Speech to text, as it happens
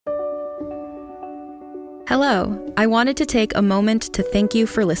Hello, I wanted to take a moment to thank you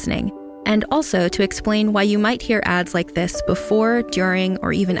for listening, and also to explain why you might hear ads like this before, during,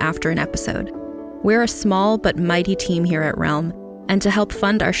 or even after an episode. We're a small but mighty team here at Realm, and to help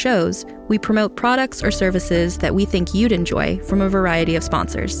fund our shows, we promote products or services that we think you'd enjoy from a variety of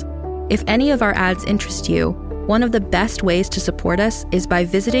sponsors. If any of our ads interest you, one of the best ways to support us is by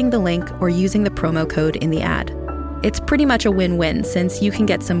visiting the link or using the promo code in the ad. It's pretty much a win-win since you can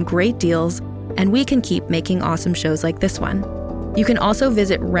get some great deals and we can keep making awesome shows like this one. You can also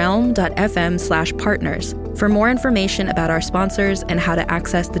visit realm.fm/partners for more information about our sponsors and how to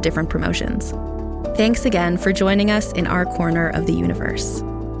access the different promotions. Thanks again for joining us in our corner of the universe.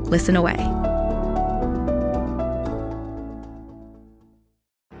 Listen away.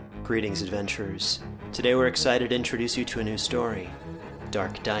 Greetings, adventurers. Today we're excited to introduce you to a new story,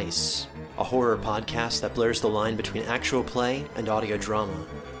 Dark Dice, a horror podcast that blurs the line between actual play and audio drama,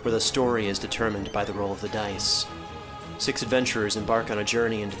 where the story is determined by the roll of the dice. 6 adventurers embark on a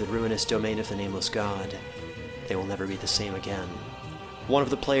journey into the ruinous domain of the Nameless God. They will never be the same again. One of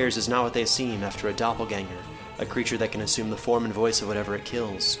the players is not what they seem after a doppelganger, a creature that can assume the form and voice of whatever it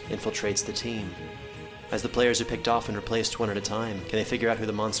kills, infiltrates the team. As the players are picked off and replaced one at a time, can they figure out who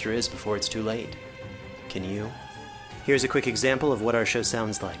the monster is before it's too late? Can you? Here's a quick example of what our show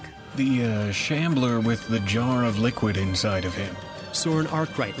sounds like. The shambler with the jar of liquid inside of him. Soren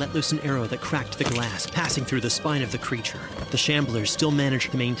Arkwright let loose an arrow that cracked the glass, passing through the spine of the creature. The shambler still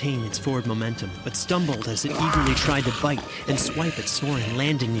managed to maintain its forward momentum, but stumbled as it eagerly tried to bite and swipe at Soren,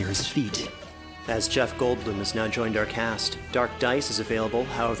 landing near his feet. As Jeff Goldblum has now joined our cast, Dark Dice is available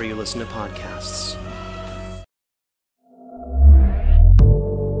however you listen to podcasts.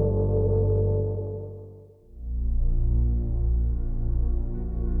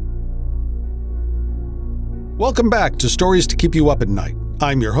 Welcome back to Stories to Keep You Up at Night.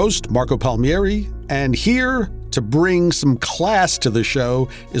 I'm your host, Marco Palmieri, and here to bring some class to the show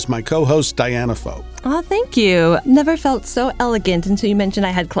is my co-host, Diana Foe. Oh, thank you. Never felt so elegant until you mentioned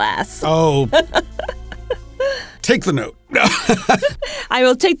I had class. Oh, take the note. I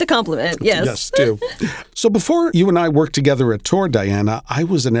will take the compliment, yes. Yes, do. So before you and I worked together at Tor, Diana, I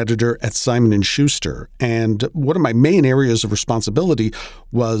was an editor at Simon & Schuster, and one of my main areas of responsibility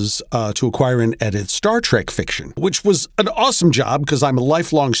was to acquire and edit Star Trek fiction, which was an awesome job because I'm a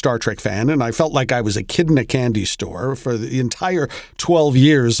lifelong Star Trek fan, and I felt like I was a kid in a candy store for the entire 12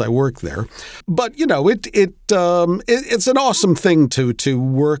 years I worked there. But, you know, it's an awesome thing to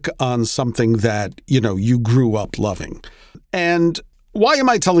work on something that, you know, you grew up loving. And why am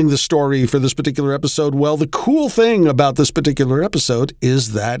I telling this story for this particular episode? Well, the cool thing about this particular episode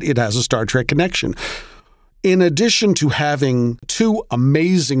is that it has a Star Trek connection. In addition to having 2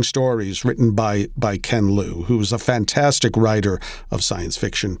 amazing stories written by Ken Liu, who is a fantastic writer of science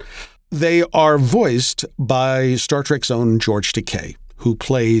fiction, they are voiced by Star Trek's own George Takei, who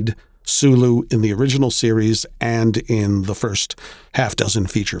played Sulu in the original series and in the first half dozen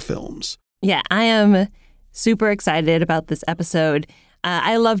feature films. Yeah, I am super excited about this episode.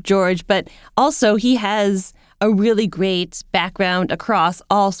 I love George, but also he has a really great background across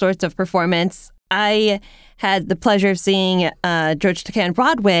all sorts of performance. I had the pleasure of seeing George Takei on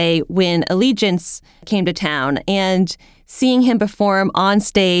Broadway when Allegiance came to town, and seeing him perform on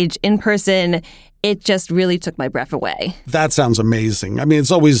stage in person, it just really took my breath away. That sounds amazing. I mean,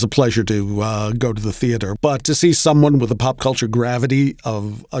 it's always a pleasure to go to the theater, but to see someone with the pop culture gravity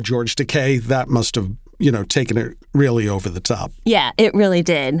of a George Takei, that must have, you know, taken it really over the top. Yeah, it really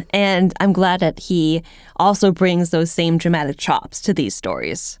did. And I'm glad that he also brings those same dramatic chops to these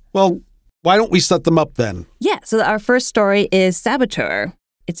stories. Well, why don't we set them up then? Yeah, so our first story is Saboteur.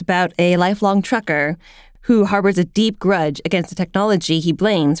 It's about a lifelong trucker who harbors a deep grudge against the technology he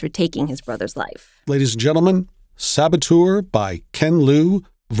blames for taking his brother's life. Ladies and gentlemen, Saboteur by Ken Liu,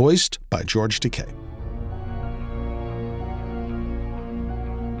 voiced by George Takei.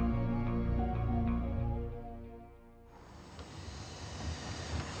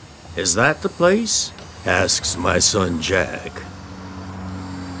 "Is that the place?" asks my son Jack.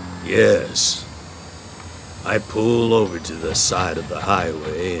 "Yes." I pull over to the side of the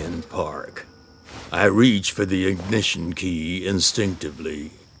highway and park. I reach for the ignition key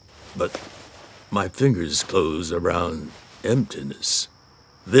instinctively, but my fingers close around emptiness.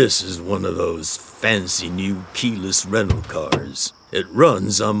 This is one of those fancy new keyless rental cars. It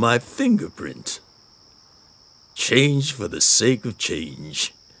runs on my fingerprint. Change for the sake of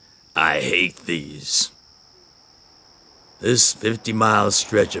change. I hate these. This 50-mile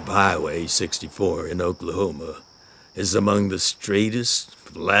stretch of Highway 64 in Oklahoma is among the straightest,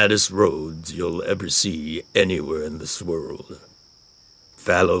 flattest roads you'll ever see anywhere in this world.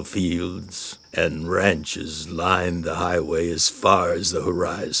 fallow fields, and ranches line the highway as far as the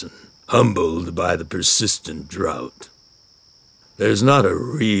horizon, humbled by the persistent drought. There's not a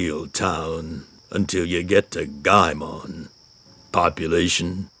real town until you get to Gaimon.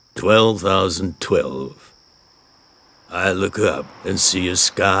 Population 12,012. I look up and see a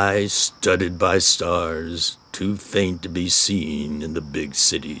sky studded by stars too faint to be seen in the big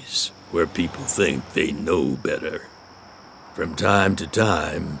cities where people think they know better. From time to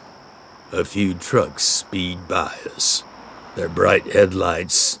time, a few trucks speed by us, their bright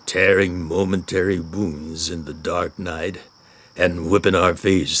headlights tearing momentary wounds in the dark night and whipping our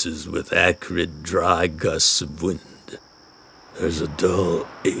faces with acrid, dry gusts of wind. There's a dull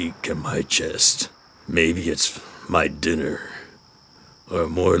ache in my chest. Maybe it's my dinner, or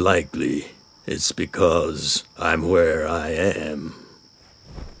more likely, it's because I'm where I am.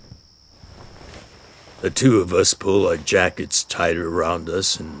 The two of us pull our jackets tighter around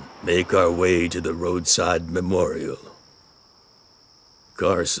us and make our way to the roadside memorial.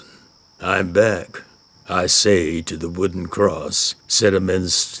 Carson, I'm back, I say to the wooden cross set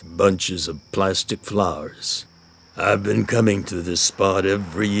amidst bunches of plastic flowers. I've been coming to this spot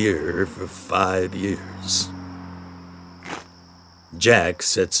every year for 5 years. Jack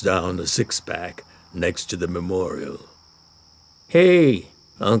sets down a six-pack next to the memorial. Hey,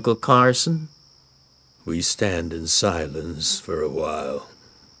 Uncle Carson. We stand in silence for a while.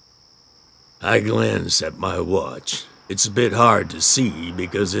 I glance at my watch. It's a bit hard to see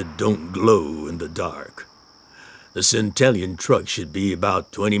because it don't glow in the dark. The Centellian truck should be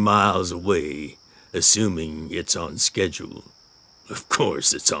about 20 miles away, assuming it's on schedule. Of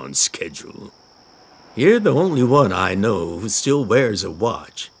course it's on schedule. You're the only one I know who still wears a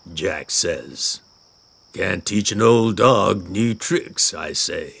watch, Jack says. Can't teach an old dog new tricks, I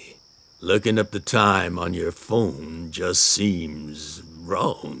say. Looking up the time on your phone just seems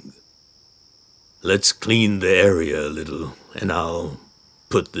wrong. Let's clean the area a little, and I'll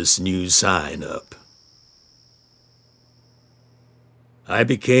put this new sign up. I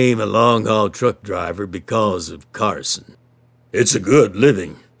became a long-haul truck driver because of Carson. It's a good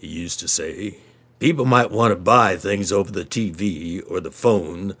living, he used to say. People might want to buy things over the TV or the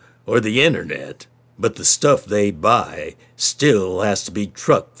phone or the internet, but the stuff they buy still has to be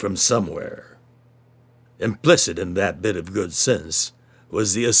trucked from somewhere. Implicit in that bit of good sense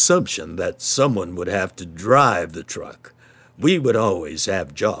was the assumption that someone would have to drive the truck. We would always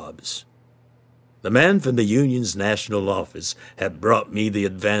have jobs. The man from the union's national office had brought me the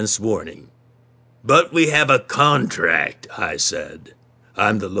advance warning. But we have a contract, I said.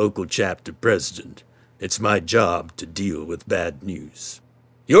 I'm the local chapter president. It's my job to deal with bad news.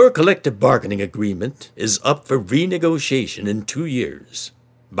 Your collective bargaining agreement is up for renegotiation in 2 years.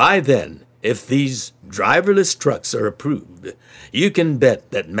 By then, if these driverless trucks are approved, you can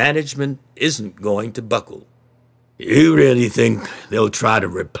bet that management isn't going to buckle. You really think they'll try to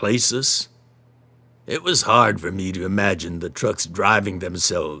replace us? It was hard for me to imagine the trucks driving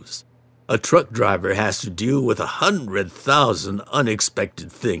themselves. A truck driver has to deal with 100,000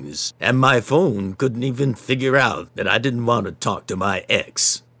 unexpected things, and my phone couldn't even figure out that I didn't want to talk to my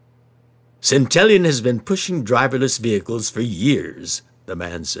ex. Centellian has been pushing driverless vehicles for years, the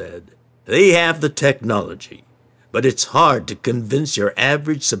man said. They have the technology, but it's hard to convince your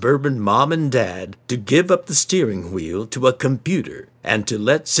average suburban mom and dad to give up the steering wheel to a computer and to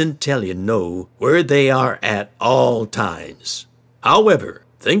let Centellian know where they are at all times. However,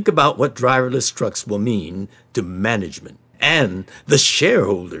 think about what driverless trucks will mean to management and the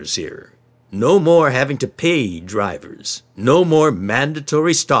shareholders here. No more having to pay drivers. No more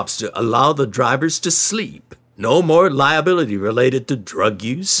mandatory stops to allow the drivers to sleep. No more liability related to drug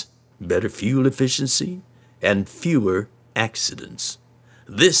use, better fuel efficiency, and fewer accidents.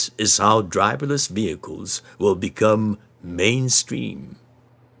 This is how driverless vehicles will become mainstream.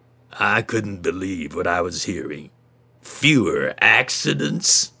 I couldn't believe what I was hearing. Fewer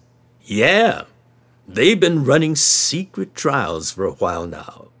accidents? Yeah, they've been running secret trials for a while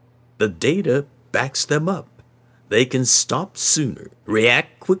now. The data backs them up. They can stop sooner,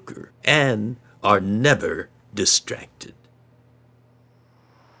 react quicker, and are never distracted.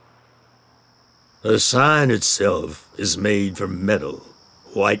 The sign itself is made from metal,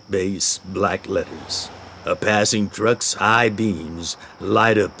 white base, black letters. A passing truck's high beams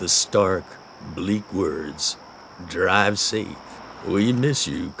light up the stark, bleak words, "Drive safe. We miss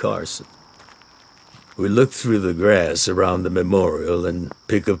you, Carson." We look through the grass around the memorial and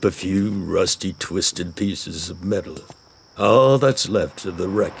pick up a few rusty, twisted pieces of metal. All that's left of the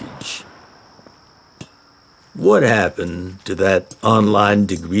wreckage. "What happened to that online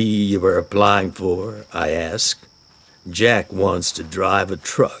degree you were applying for?" I ask. Jack wants to drive a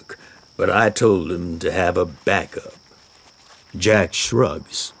truck, but I told him to have a backup. Jack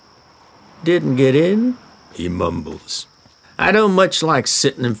shrugs. Didn't get in? He mumbles. I don't much like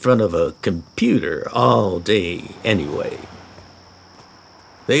sitting in front of a computer all day anyway.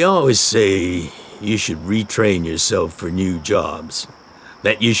 They always say you should retrain yourself for new jobs,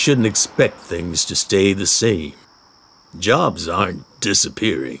 that you shouldn't expect things to stay the same. Jobs aren't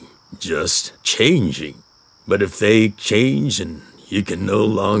disappearing, just changing. But if they change and you can no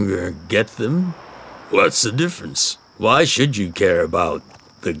longer get them, what's the difference? Why should you care about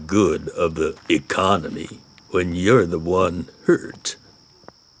the good of the economy when you're the one hurt?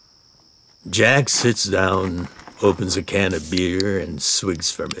 Jack sits down, opens a can of beer, and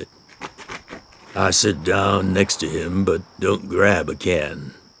swigs from it. I sit down next to him, but don't grab a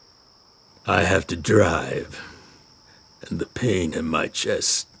can. I have to drive, and the pain in my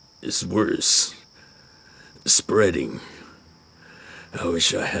chest is worse. Spreading. I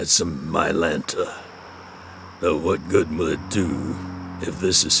wish I had some Mylanta. Though what good will it do if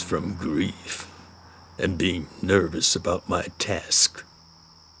this is from grief and being nervous about my task?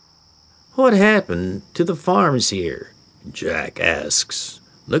 What happened to the farms here? Jack asks.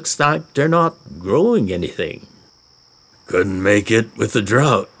 Looks like they're not growing anything. Couldn't make it with the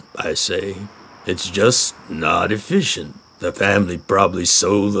drought, I say. It's just not efficient. The family probably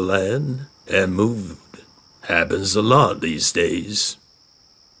sold the land and moved. Happens a lot these days.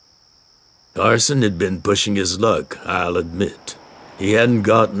 Carson had been pushing his luck, I'll admit. He hadn't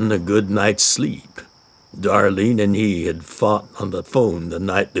gotten a good night's sleep. Darlene and he had fought on the phone the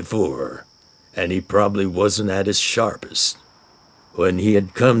night before, and he probably wasn't at his sharpest. When he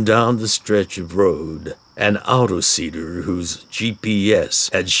had come down the stretch of road, an auto-seater whose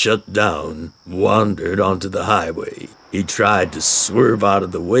GPS had shut down wandered onto the highway. He tried to swerve out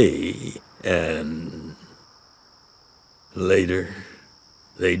of the way, and later,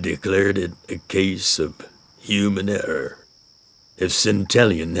 they declared it a case of human error. If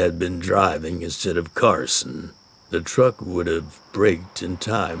Centellian had been driving instead of Carson, the truck would have braked in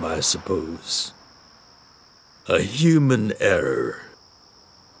time, I suppose. A human error.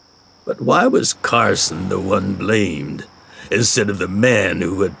 But why was Carson the one blamed, instead of the man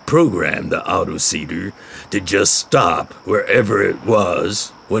who had programmed the auto-seater to just stop wherever it was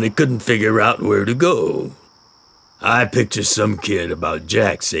when it couldn't figure out where to go? I picture some kid about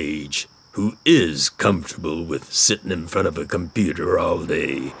Jack's age who is comfortable with sitting in front of a computer all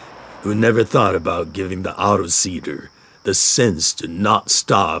day, who never thought about giving the auto-seater the sense to not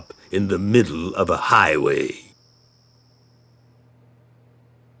stop in the middle of a highway.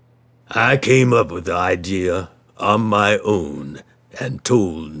 I came up with the idea on my own and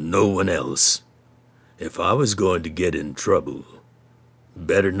told no one else. If I was going to get in trouble,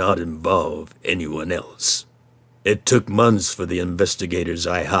 better not involve anyone else. It took months for the investigators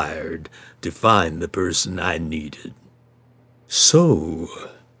I hired to find the person I needed. So,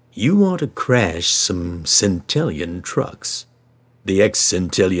 you want to crash some Centellian trucks, the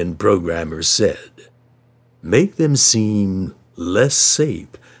ex-Centellian programmer said. Make them seem less safe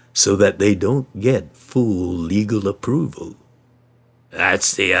so that they don't get full legal approval.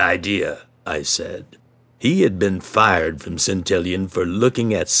 That's the idea, I said. He had been fired from Centellian for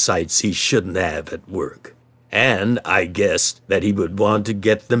looking at sites he shouldn't have at work. And I guessed that he would want to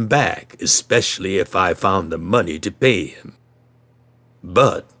get them back, especially if I found the money to pay him.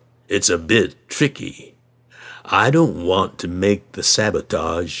 But it's a bit tricky. I don't want to make the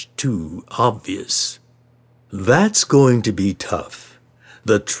sabotage too obvious. That's going to be tough.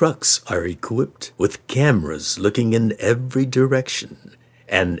 The trucks are equipped with cameras looking in every direction,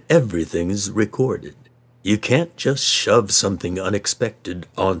 and everything's recorded. You can't just shove something unexpected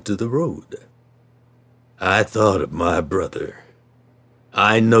onto the road. I thought of my brother.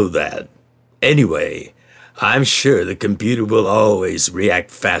 I know that. Anyway, I'm sure the computer will always react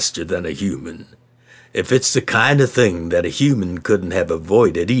faster than a human. If it's the kind of thing that a human couldn't have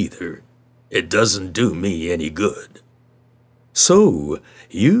avoided either, it doesn't do me any good. So,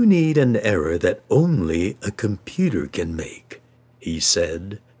 you need an error that only a computer can make, he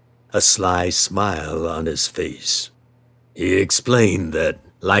said, a sly smile on his face. He explained that,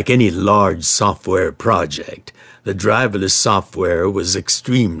 like any large software project, the driverless software was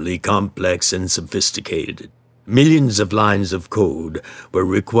extremely complex and sophisticated. Millions of lines of code were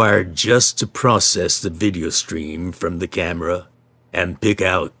required just to process the video stream from the camera and pick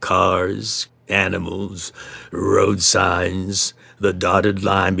out cars, animals, road signs, the dotted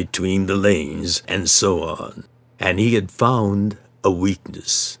line between the lanes, and so on. And he had found a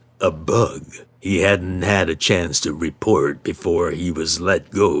weakness, a bug he hadn't had a chance to report before he was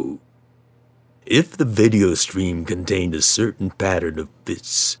let go. If the video stream contained a certain pattern of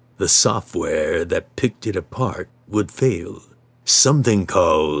bits, the software that picked it apart would fail. Something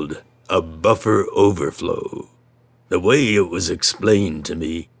called a buffer overflow. The way it was explained to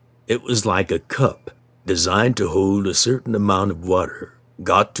me, it was like a cup designed to hold a certain amount of water,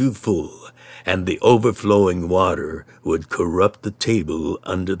 got too full, and the overflowing water would corrupt the table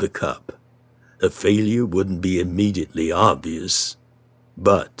under the cup. The failure wouldn't be immediately obvious,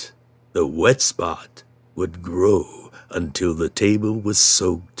 but the wet spot would grow until the table was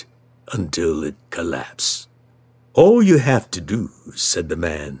soaked, until it collapsed. All you have to do, said the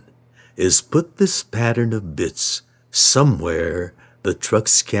man, is put this pattern of bits somewhere the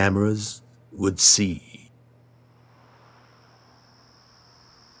truck's cameras would see.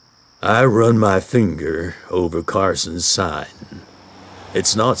 I run my finger over Carson's sign.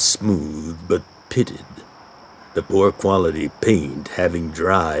 It's not smooth, but pitted, the poor quality paint having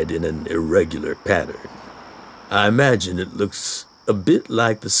dried in an irregular pattern. I imagine it looks a bit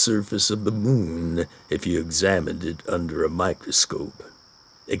like the surface of the moon if you examined it under a microscope,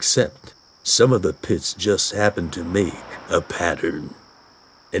 except some of the pits just happen to make a pattern.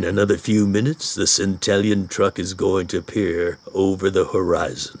 In another few minutes, the Centellian truck is going to appear over the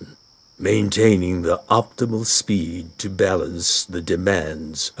horizon, maintaining the optimal speed to balance the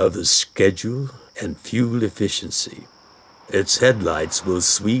demands of the schedule and fuel efficiency. Its headlights will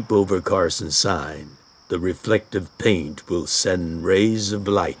sweep over Carson's sign. The reflective paint will send rays of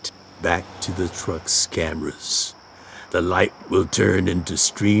light back to the truck's cameras. The light will turn into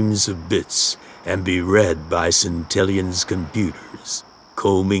streams of bits and be read by Centellian's computers,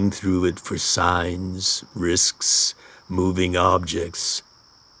 combing through it for signs, risks, moving objects.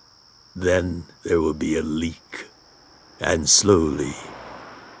 Then there will be a leak, and slowly,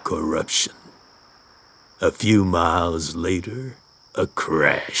 corruption. A few miles later, a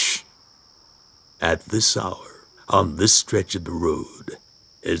crash. At this hour, on this stretch of the road,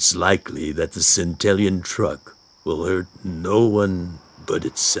 it's likely that the Centellian truck will hurt no one but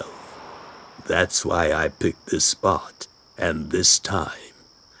itself. That's why I picked this spot and this time,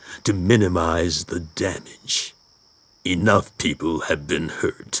 to minimize the damage. Enough people have been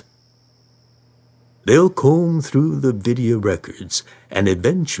hurt. They'll comb through the video records and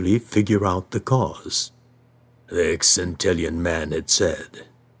eventually figure out the cause, the ex-Centellian man had said.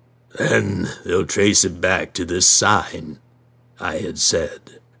 Then they'll trace it back to this sign, I had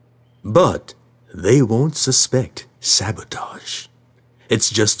said. But they won't suspect sabotage. It's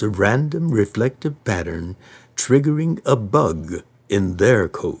just a random reflective pattern triggering a bug in their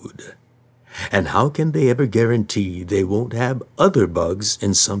code. And how can they ever guarantee they won't have other bugs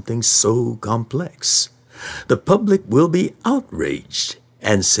in something so complex? The public will be outraged,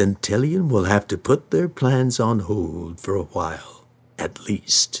 and Centellian will have to put their plans on hold for a while, at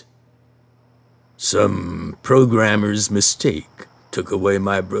least. Some programmer's mistake took away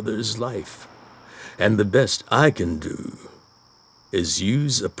my brother's life, and the best I can do is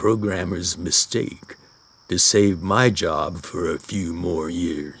use a programmer's mistake to save my job for a few more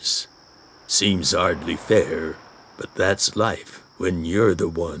years. Seems hardly fair, but that's life when you're the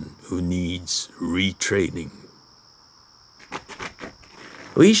one who needs retraining.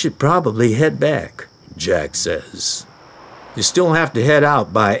 We should probably head back, Jack says. You still have to head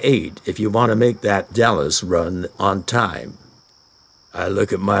out by 8 if you want to make that Dallas run on time. I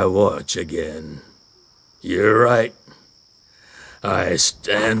look at my watch again. You're right. I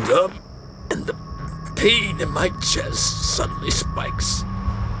stand up, and the pain in my chest suddenly spikes.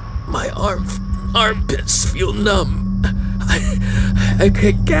 My armpits feel numb. I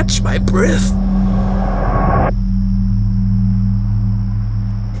can't catch my breath.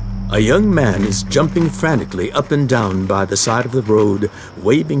 A young man is jumping frantically up and down by the side of the road,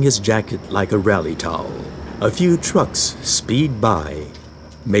 waving his jacket like a rally towel. A few trucks speed by,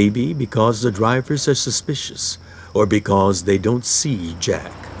 maybe because the drivers are suspicious or because they don't see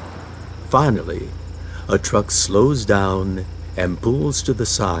Jack. Finally, a truck slows down and pulls to the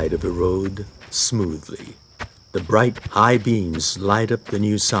side of the road smoothly. The bright high beams light up the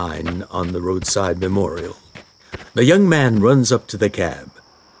new sign on the roadside memorial. The young man runs up to the cab.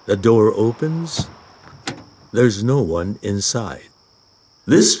 The door opens. There's no one inside.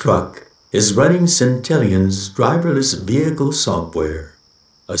 This truck is running Centellian's driverless vehicle software.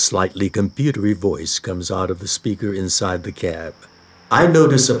 A slightly computery voice comes out of the speaker inside the cab. I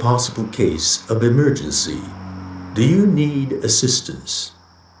notice a possible case of emergency. Do you need assistance?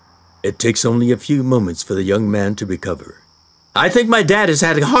 It takes only a few moments for the young man to recover. I think my dad has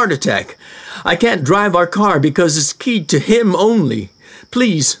had a heart attack. I can't drive our car because it's keyed to him only.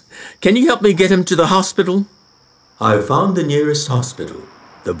 Please, can you help me get him to the hospital? I found the nearest hospital,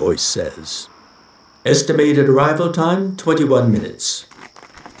 the voice says. Estimated arrival time, 21 minutes.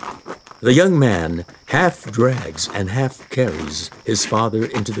 The young man half drags and half carries his father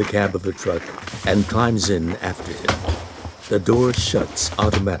into the cab of the truck and climbs in after him. The door shuts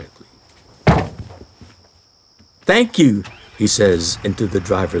automatically. "Thank you," he says into the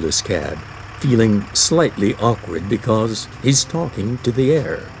driverless cab, feeling slightly awkward because he's talking to the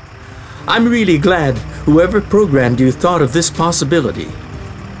air. "I'm really glad whoever programmed you thought of this possibility."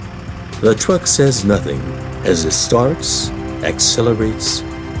 The truck says nothing as it starts, accelerates,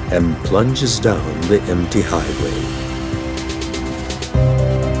 and plunges down the empty highway.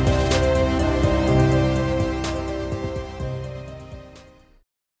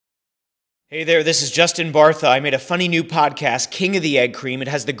 Hey there, this is Justin Bartha. I made a funny new podcast, King of the Egg Cream. It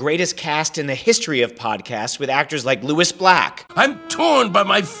has the greatest cast in the history of podcasts with actors like Louis Black, I'm torn by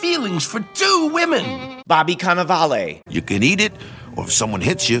my feelings for two women. Bobby Cannavale, You can eat it, or if someone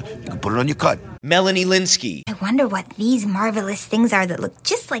hits you, you can put it on your cut. Melanie Linsky, I wonder what these marvelous things are that look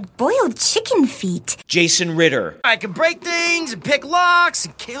just like boiled chicken feet. Jason Ritter, I can break things and pick locks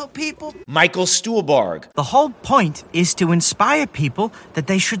and kill people. Michael Stuhlbarg, The whole point is to inspire people that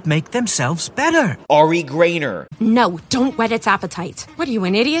they should make themselves better. Ari Grainer, No, don't whet its appetite. What are you,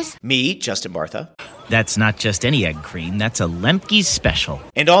 an idiot? me, Justin Bartha, That's not just any egg cream, that's a Lemke's special.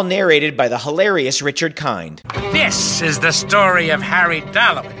 and all narrated by the hilarious Richard Kind. This is the story of Harry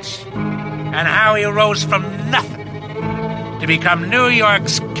Dalowitz and how he rose from nothing to become New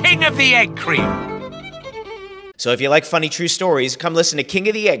York's King of the Egg Cream. So if you like funny true stories, come listen to King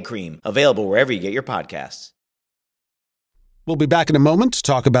of the Egg Cream, available wherever you get your podcasts. We'll be back in a moment to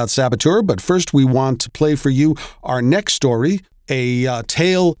talk about Saboteur, but first we want to play for you our next story, a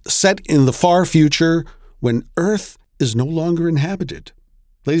tale set in the far future when Earth is no longer inhabited.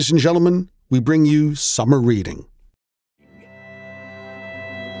 Ladies and gentlemen, we bring you Summer Reading.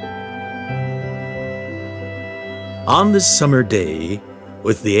 On this summer day,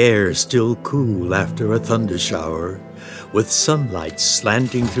 with the air still cool after a thunder shower, with sunlight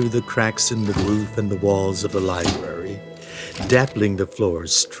slanting through the cracks in the roof and the walls of the library, dappling the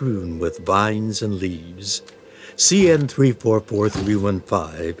floors strewn with vines and leaves, CN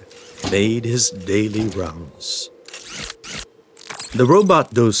 344315 made his daily rounds. The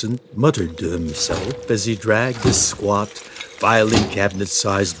robot docent muttered to himself as he dragged his squat, filing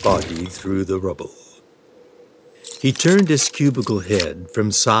cabinet-sized body through the rubble. He turned his cubicle head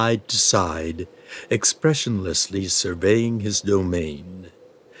from side to side, expressionlessly surveying his domain.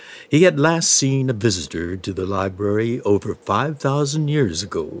 He had last seen a visitor to the library over 5,000 years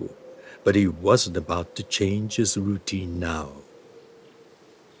ago, but he wasn't about to change his routine now.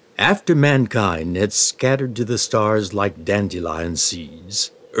 After mankind had scattered to the stars like dandelion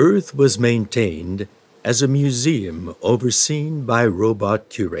seeds, Earth was maintained as a museum overseen by robot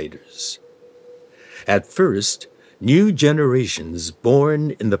curators. At first, new generations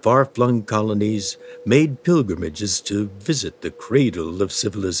born in the far-flung colonies made pilgrimages to visit the cradle of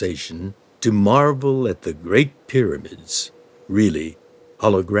civilization, to marvel at the great pyramids, really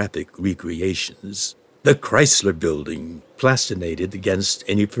holographic recreations, the Chrysler Building plastinated against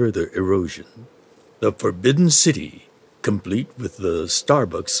any further erosion, the Forbidden City, complete with the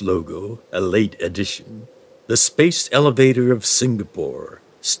Starbucks logo, a late addition, the space elevator of Singapore,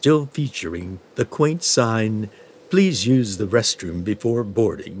 still featuring the quaint sign, "Please use the restroom before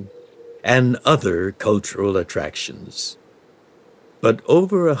boarding," and other cultural attractions. But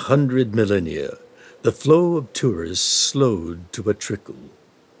over 100 millennia, the flow of tourists slowed to a trickle,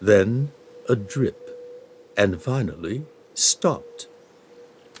 then a drip, and finally stopped.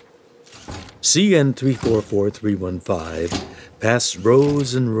 CN 344315 passed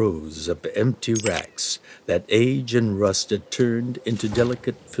rows and rows of empty racks that age and rust had turned into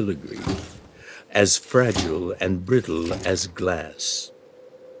delicate filigree, as fragile and brittle as glass.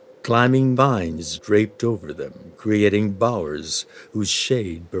 Climbing vines draped over them, creating bowers whose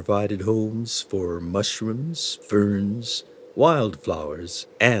shade provided homes for mushrooms, ferns, wildflowers,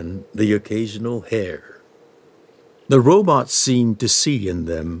 and the occasional hare. The robots seemed to see in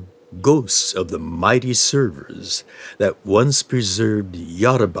them ghosts of the mighty servers that once preserved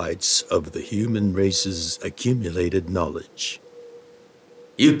yottabytes of the human race's accumulated knowledge.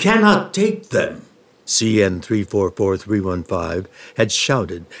 "You cannot take them," CN 344315 had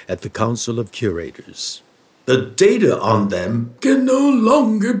shouted at the Council of Curators. "The data on them can no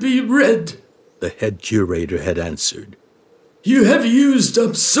longer be read," the head curator had answered. "You have used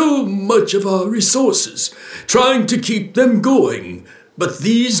up so much of our resources trying to keep them going, but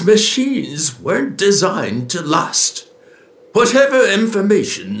these machines weren't designed to last. Whatever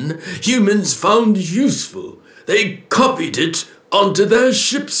information humans found useful, they copied it onto their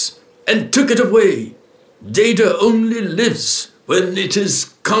ships and took it away. Data only lives when it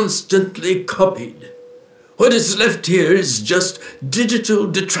is constantly copied. What is left here is just digital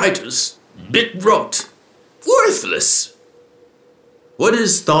detritus, bit rot, worthless. What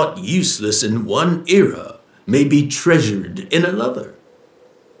is thought useless in one era may be treasured in another.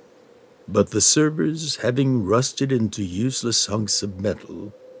 But the servers, having rusted into useless hunks of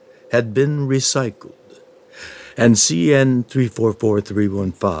metal, had been recycled, and CN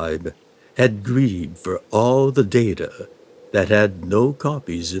 344315 had grieved for all the data that had no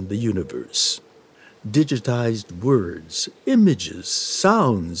copies in the universe. Digitized words, images,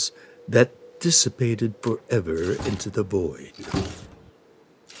 sounds that dissipated forever into the void.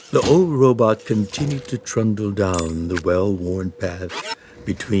 The old robot continued to trundle down the well-worn path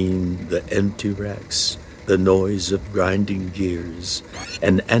between the empty racks, the noise of grinding gears,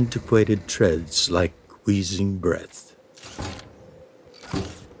 and antiquated treads like wheezing breath.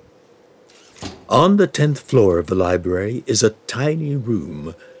 On the 10th floor of the library is a tiny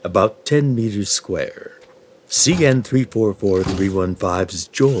room about 10 meters square. CN 344315's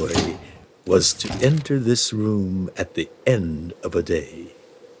joy was to enter this room at the end of a day.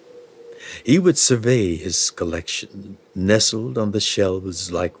 He would survey his collection, nestled on the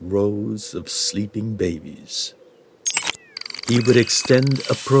shelves like rows of sleeping babies. He would extend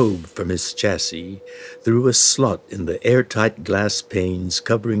a probe from his chassis through a slot in the airtight glass panes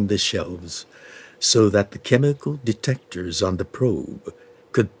covering the shelves so that the chemical detectors on the probe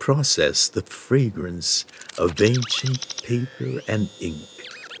could process the fragrance of ancient paper and ink.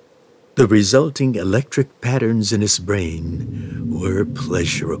 The resulting electric patterns in his brain were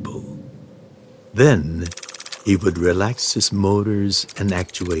pleasurable. Then he would relax his motors and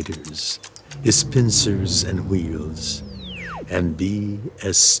actuators, his pincers and wheels, and be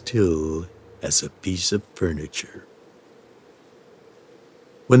as still as a piece of furniture.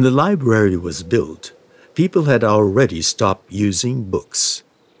 When the library was built, people had already stopped using books.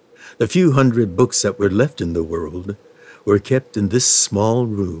 The few hundred books that were left in the world were kept in this small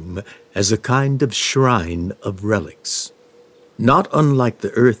room as a kind of shrine of relics. Not unlike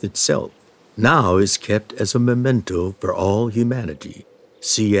the earth itself, now is kept as a memento for all humanity,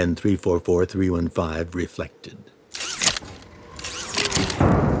 CN 344315 reflected.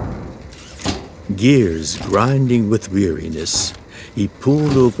 Gears grinding with weariness, he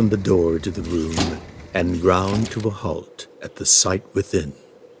pulled open the door to the room and ground to a halt at the sight within.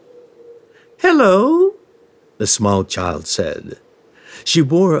 "Hello," the small child said. She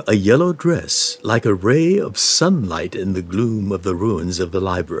wore a yellow dress like a ray of sunlight in the gloom of the ruins of the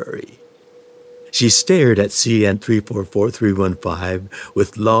library. She stared at CN 344315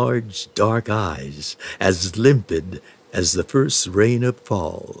 with large, dark eyes, as limpid as the first rain of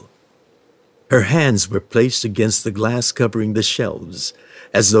fall. Her hands were placed against the glass covering the shelves,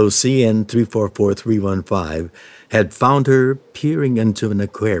 as though CN 344315 had found her peering into an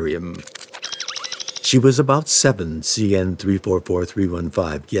aquarium. She was about 7, CN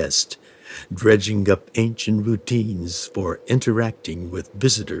 344315 guessed, dredging up ancient routines for interacting with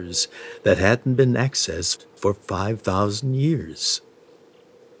visitors that hadn't been accessed for 5,000 years.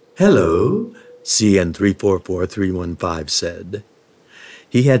 "Hello," CN 344315 said.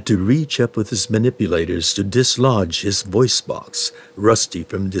 He had to reach up with his manipulators to dislodge his voice box, rusty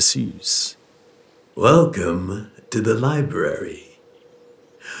from disuse. "Welcome to the library."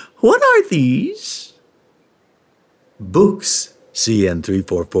 "What are these?" "Books," CN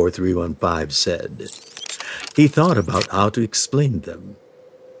 344315 said. He thought about how to explain them.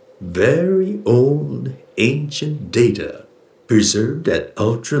 "Very old, ancient data, preserved at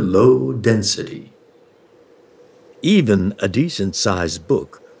ultra-low density." Even a decent-sized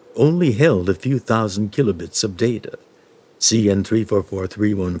book only held a few thousand kilobits of data. CN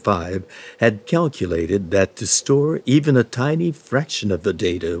 344315 had calculated that to store even a tiny fraction of the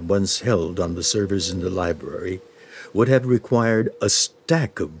data once held on the servers in the library would have required a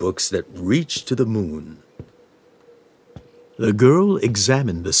stack of books that reached to the moon. The girl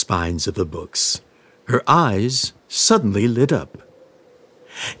examined the spines of the books. Her eyes suddenly lit up.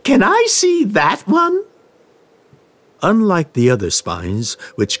 "Can I see that one?" Unlike the other spines,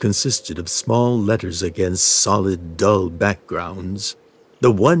 which consisted of small letters against solid, dull backgrounds,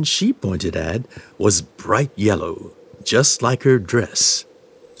 the one she pointed at was bright yellow, just like her dress.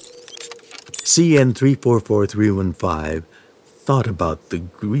 CN 344315 thought about the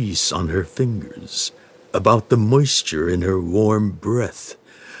grease on her fingers, about the moisture in her warm breath,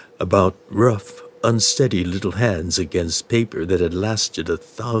 about rough, unsteady little hands against paper that had lasted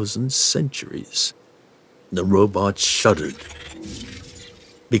 1,000 centuries. The robot shuddered.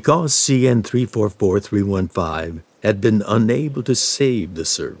 Because CN 344315 had been unable to save the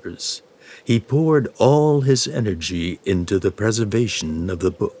servers, he poured all his energy into the preservation of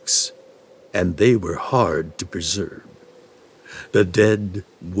the books, and they were hard to preserve. The dead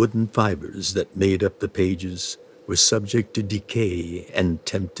wooden fibers that made up the pages were subject to decay and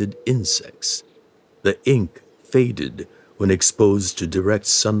tempted insects. The ink faded when exposed to direct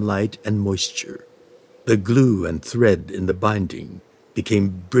sunlight and moisture. The glue and thread in the binding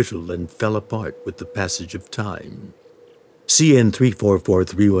became brittle and fell apart with the passage of time. CN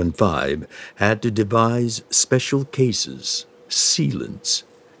 344315 had to devise special cases, sealants,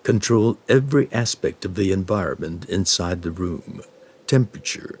 control every aspect of the environment inside the room: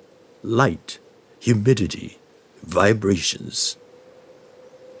 temperature, light, humidity, vibrations.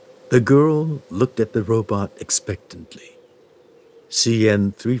 The girl looked at the robot expectantly.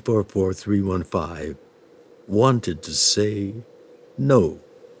 CN 344315 wanted to say no.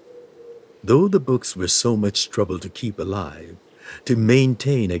 Though the books were so much trouble to keep alive, to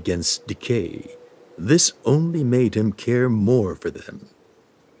maintain against decay, this only made him care more for them.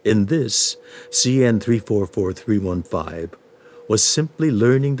 In this, CN 344315 was simply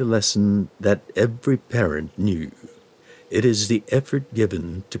learning the lesson that every parent knew. It is the effort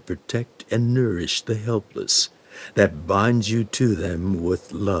given to protect and nourish the helpless that binds you to them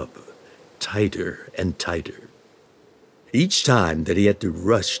with love, tighter and tighter. Each time that he had to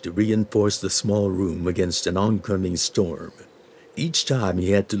rush to reinforce the small room against an oncoming storm, each time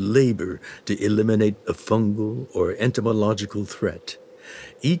he had to labor to eliminate a fungal or entomological threat,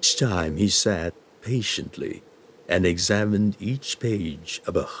 each time he sat patiently and examined each page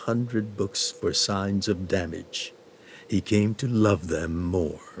of 100 books for signs of damage, he came to love them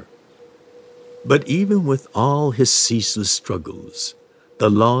more. But even with all his ceaseless struggles, the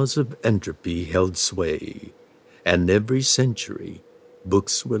laws of entropy held sway, and every century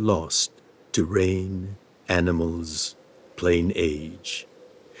books were lost to rain, animals, plain age.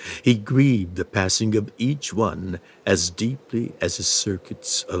 He grieved the passing of each one as deeply as his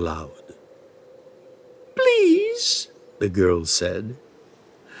circuits allowed. "Please," the girl said,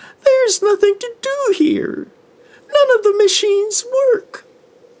 "there's nothing to do here. None of the machines work."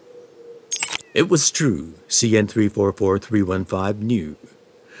 It was true, CN 344315 knew.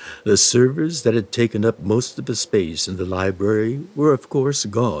 The servers that had taken up most of the space in the library were of course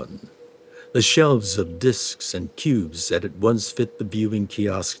gone. The shelves of discs and cubes that had once fit the viewing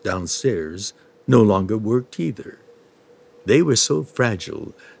kiosk downstairs no longer worked either. They were so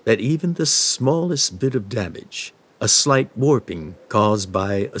fragile that even the smallest bit of damage, a slight warping caused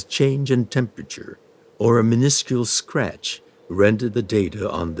by a change in temperature, or a minuscule scratch, rendered the data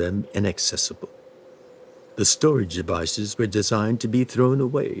on them inaccessible. The storage devices were designed to be thrown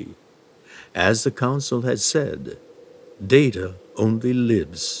away. As the Council had said, data only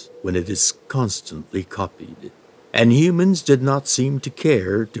lives when it is constantly copied, and humans did not seem to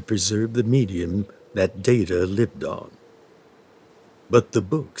care to preserve the medium that data lived on. But the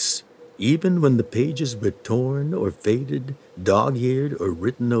books, even when the pages were torn or faded, dog-eared or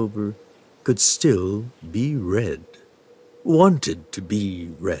written over, could still be read, wanted to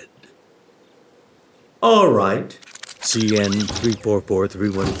be read. "All right," CN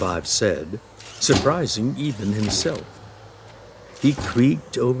 344315 said, surprising even himself. He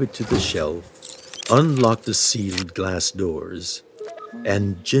creaked over to the shelf, unlocked the sealed glass doors,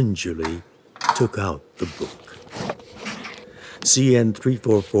 and gingerly took out the book. CN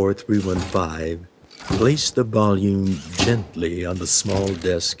 344315 placed the volume gently on the small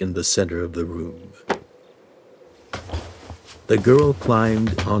desk in the center of the room. The girl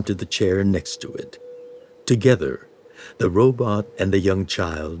climbed onto the chair next to it. Together, the robot and the young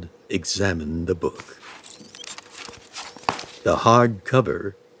child examined the book. The hard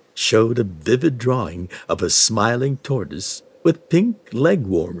cover showed a vivid drawing of a smiling tortoise with pink leg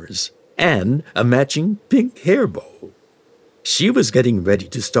warmers and a matching pink hair bow. She was getting ready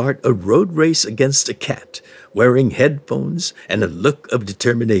to start a road race against a cat, wearing headphones and a look of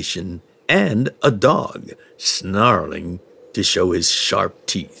determination, and a dog snarling to show his sharp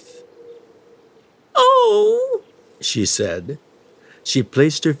teeth. "Oh," she said. She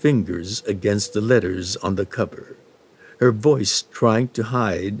placed her fingers against the letters on the cover, her voice trying to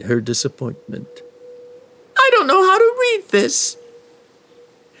hide her disappointment. "I don't know how to read this."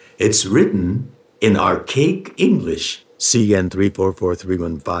 "It's written in archaic English," CN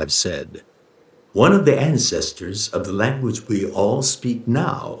 344315 said. "One of the ancestors of the language we all speak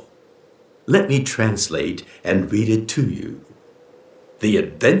now. Let me translate and read it to you. The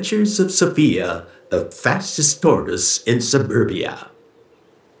Adventures of Sophia, the fastest tortoise in suburbia."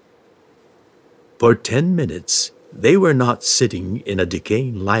 For 10 minutes, They were not sitting in a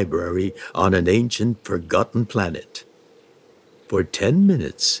decaying library on an ancient, forgotten planet. For 10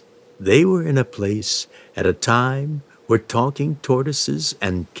 minutes, they were in a place at a time where talking tortoises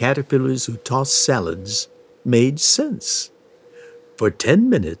and caterpillars who tossed salads made sense. For 10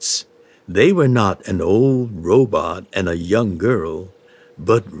 minutes, they were not an old robot and a young girl,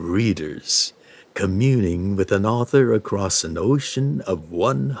 but readers, communing with an author across an ocean of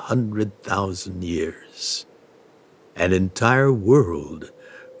 100,000 years. An entire world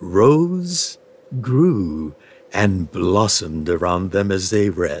rose, grew, and blossomed around them as they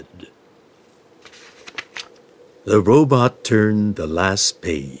read. The robot turned the last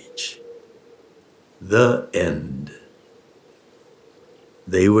page. The end.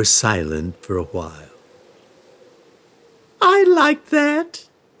 They were silent for a while. I like that,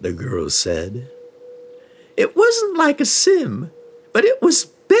 the girl said. It wasn't like a sim, but it was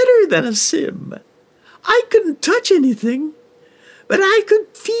better than a sim. I couldn't touch anything, but I could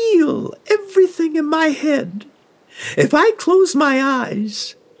feel everything in my head. If I close my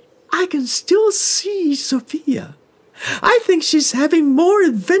eyes, I can still see Sophia. I think she's having more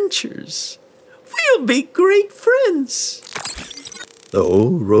adventures. We'll be great friends. The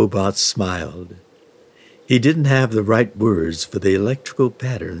old robot smiled. He didn't have the right words for the electrical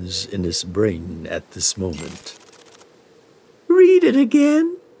patterns in his brain at this moment. Read it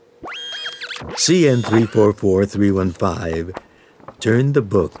again. CN344315 turned the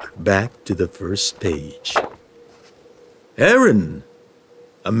book back to the first page. Aaron!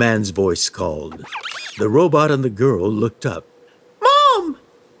 A man's voice called. The robot and the girl looked up. Mom!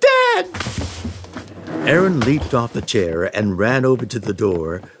 Dad! Aaron leaped off the chair and ran over to the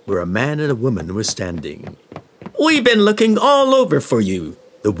door where a man and a woman were standing. We've been looking all over for you,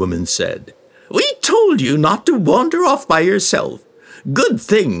 the woman said. We told you not to wander off by yourself. Good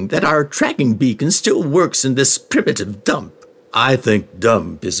thing that our tracking beacon still works in this primitive dump. I think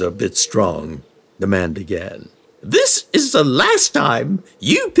dump is a bit strong, the man began. This is the last time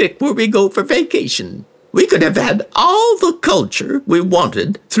you pick where we go for vacation. We could have had all the culture we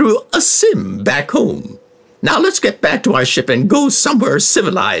wanted through a sim back home. Now let's get back to our ship and go somewhere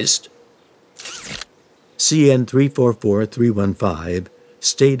civilized. CN344315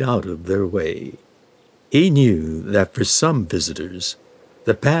 stayed out of their way. He knew that for some visitors,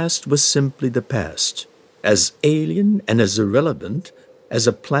 the past was simply the past, as alien and as irrelevant as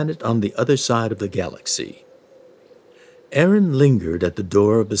a planet on the other side of the galaxy. Aaron lingered at the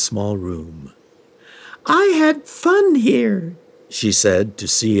door of the small room. I had fun here, she said to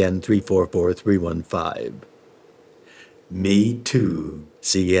CN344315. Me too,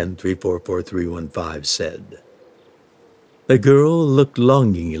 CN344315 said. The girl looked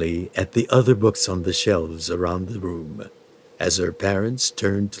longingly at the other books on the shelves around the room as her parents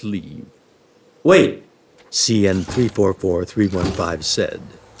turned to leave. Wait, CN344315 said.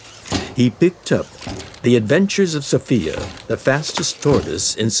 He picked up The Adventures of Sophia, the Fastest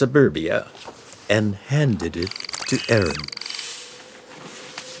Tortoise in Suburbia, and handed it to Aaron.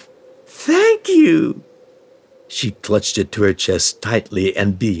 Thank you. She clutched it to her chest tightly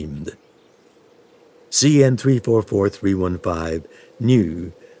and beamed. CN344315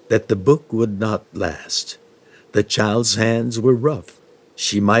 knew that the book would not last. The child's hands were rough.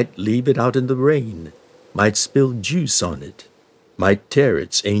 She might leave it out in the rain, might spill juice on it, might tear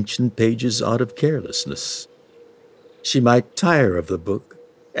its ancient pages out of carelessness. She might tire of the book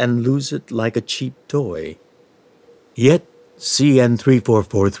and lose it like a cheap toy. Yet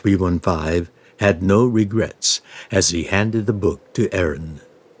CN344315 had no regrets as he handed the book to Aaron.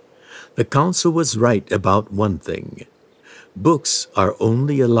 The council was right about one thing. Books are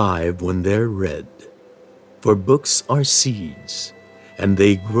only alive when they're read. For books are seeds, and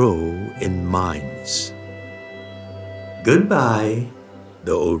they grow in minds. Goodbye,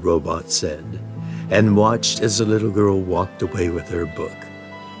 the old robot said, and watched as the little girl walked away with her book.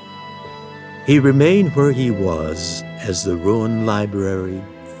 He remained where he was as the ruined library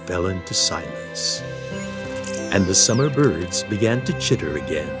fell into silence, and the summer birds began to chitter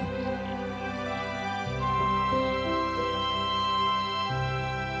again.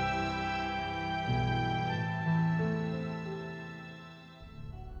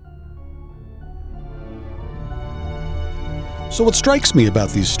 So what strikes me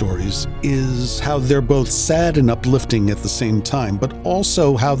about these stories is how they're both sad and uplifting at the same time, but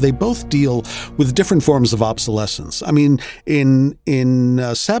also how they both deal with different forms of obsolescence. I mean, in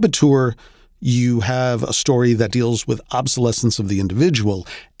Saboteur, you have a story that deals with obsolescence of the individual,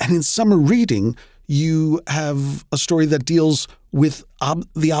 and in Summer Reading, you have a story that deals with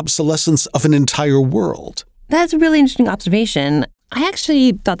the obsolescence of an entire world. That's a really interesting observation. I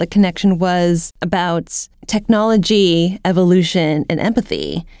actually thought the connection was about technology, evolution, and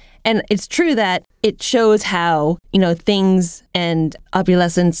empathy. And it's true that it shows how, things and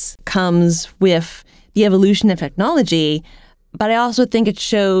obsolescence comes with the evolution of technology. But I also think it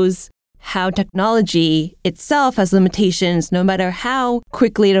shows how technology itself has limitations, no matter how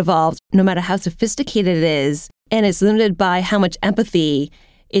quickly it evolves, no matter how sophisticated it is. And it's limited by how much empathy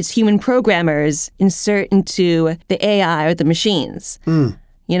its human programmers insert into the AI or the machines. And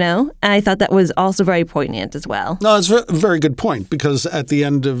I thought that was also very poignant as well. No, it's a very good point, because at the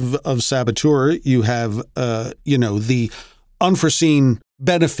end of Saboteur, you have, the unforeseen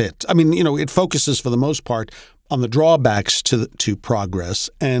benefit. I mean, it focuses for the most part on the drawbacks to progress.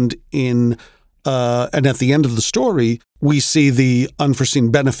 And and at the end of the story, we see the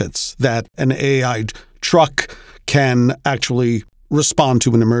unforeseen benefits that an AI truck can actually respond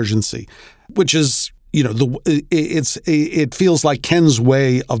to an emergency, which is, it feels like Ken's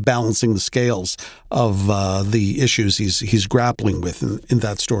way of balancing the scales of the issues he's grappling with in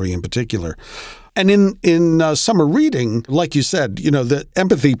that story in particular. And in summer reading, like you said, the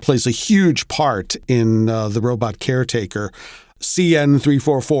empathy plays a huge part in the robot caretaker,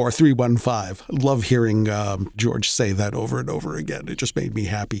 CN344315. I love hearing George say that over and over again. It just made me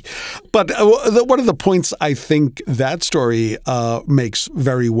happy. But one of the points I think that story makes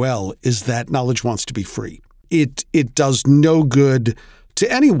very well is that knowledge wants to be free. It does no good to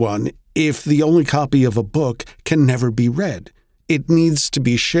anyone if the only copy of a book can never be read. It needs to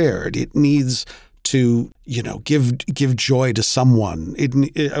be shared. It needs to, give joy to someone.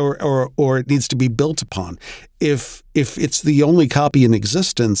 Or it needs to be built upon. If it's the only copy in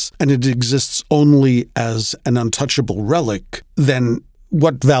existence and it exists only as an untouchable relic, then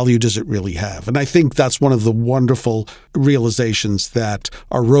what value does it really have? And I think that's one of the wonderful realizations that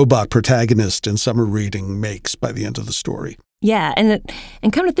our robot protagonist in summer reading makes by the end of the story. Yeah, and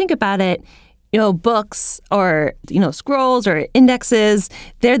come to think about it, books or, scrolls or indexes,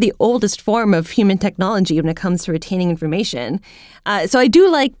 they're the oldest form of human technology when it comes to retaining information. So I do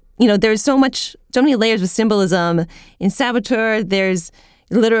like, there's so many layers of symbolism. In Saboteur, there's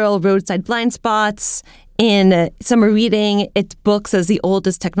literal roadside blind spots. In summer reading, it's books as the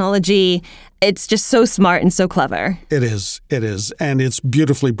oldest technology. It's just so smart and so clever. It is. And it's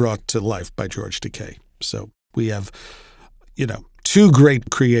beautifully brought to life by George Takei. So we have, two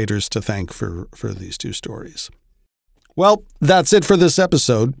great creators to thank for these two stories. Well, that's it for this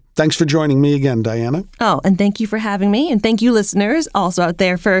episode. Thanks for joining me again, Diana. Oh, and thank you for having me. And thank you, listeners, also out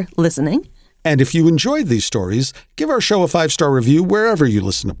there for listening. And if you enjoyed these stories, give our show a 5-star review wherever you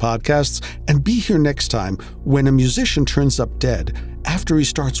listen to podcasts, and be here next time when a musician turns up dead after he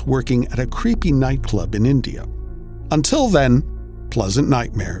starts working at a creepy nightclub in India. Until then, pleasant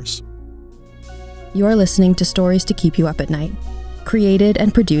nightmares. You're listening to Stories to Keep You Up at Night. Created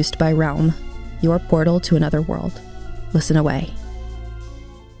and produced by Realm, your portal to another world. Listen away.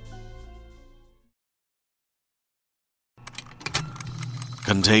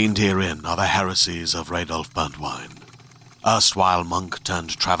 Contained herein are the heresies of Radolf Burntwine, erstwhile monk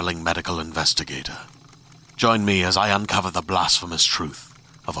turned traveling medical investigator. Join me as I uncover the blasphemous truth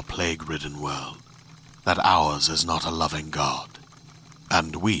of a plague-ridden world, that ours is not a loving God,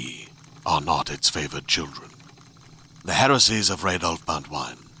 and we are not its favored children. The Heresies of Radolf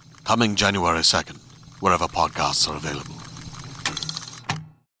Burntwine, coming January 2nd, wherever podcasts are available.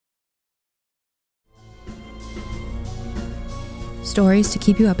 Stories to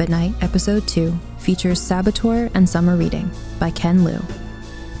Keep You Up at Night, Episode 2, features Saboteur and Summer Reading by Ken Liu.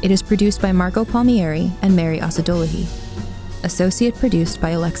 It is produced by Marco Palmieri and Mary Asadolahi. Associate produced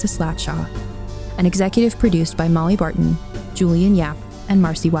by Alexis Latshaw. And executive produced by Molly Barton, Julian Yap, and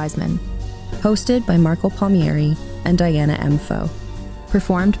Marcy Wiseman. Hosted by Marco Palmieri and Diana M. Foe.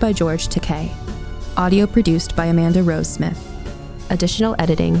 Performed by George Takei. Audio produced by Amanda Rose Smith. Additional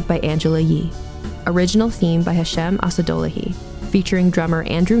editing by Angela Yee. Original theme by Hashem Asadolahi, featuring drummer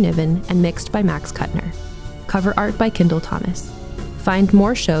Andrew Niven and mixed by Max Kuttner. Cover art by Kendall Thomas. Find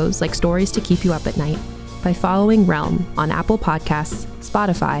more shows like Stories to Keep You Up at Night by following Realm on Apple Podcasts,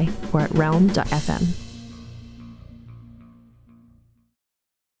 Spotify, or at realm.fm.